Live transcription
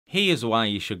Here's why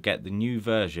you should get the new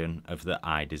version of the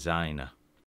Eye Designer.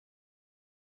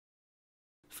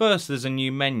 First, there's a new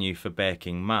menu for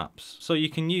baking maps, so you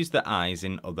can use the eyes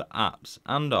in other apps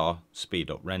and/or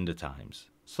speed up render times.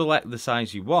 Select the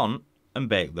size you want and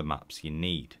bake the maps you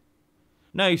need.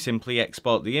 Now simply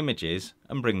export the images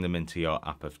and bring them into your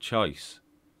app of choice.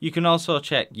 You can also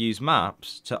check Use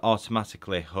Maps to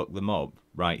automatically hook them up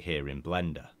right here in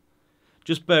Blender.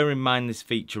 Just bear in mind this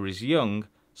feature is young,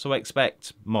 so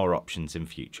expect more options in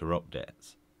future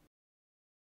updates.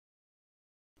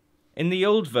 In the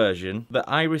old version, the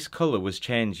iris colour was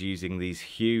changed using these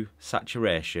hue,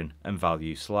 saturation and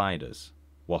value sliders.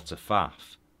 What a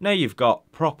faff. Now you've got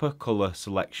proper colour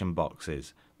selection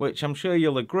boxes, which I'm sure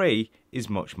you'll agree is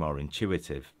much more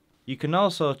intuitive. You can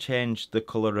also change the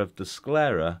colour of the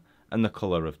sclera and the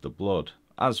colour of the blood,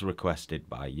 as requested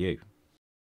by you.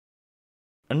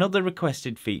 Another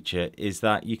requested feature is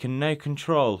that you can now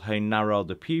control how narrow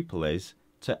the pupil is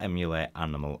to emulate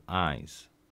animal eyes.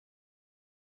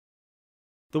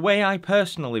 The way I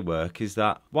personally work is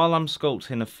that while I'm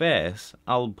sculpting a face,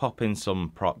 I'll pop in some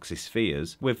proxy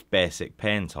spheres with basic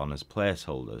paint on as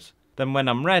placeholders. Then when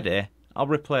I'm ready, I'll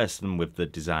replace them with the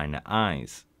designer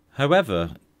eyes.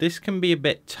 However, this can be a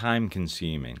bit time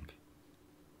consuming.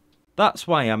 That's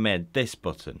why I made this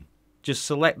button. Just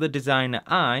select the designer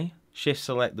eye, shift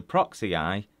select the proxy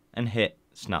eye and hit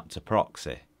snap to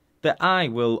proxy. The eye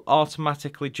will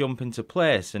automatically jump into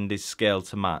place and is scaled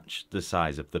to match the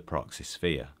size of the proxy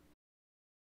sphere.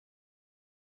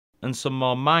 And some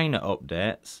more minor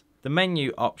updates. The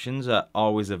menu options are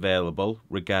always available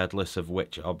regardless of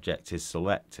which object is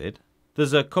selected.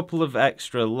 There's a couple of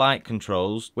extra light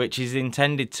controls which is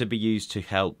intended to be used to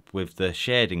help with the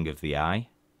shading of the eye.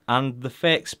 And the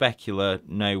fake specular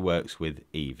now works with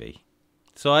Eevee.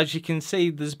 So as you can see,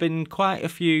 there's been quite a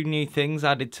few new things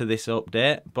added to this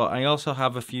update, but I also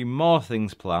have a few more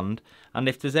things planned, and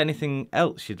if there's anything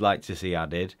else you'd like to see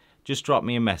added, just drop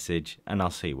me a message and I'll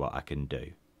see what I can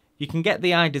do. You can get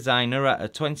the Eye Designer at a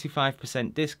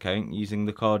 25% discount using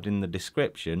the code in the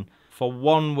description for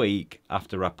 1 week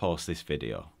after I post this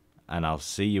video, and I'll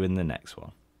see you in the next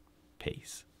one.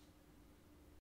 Peace.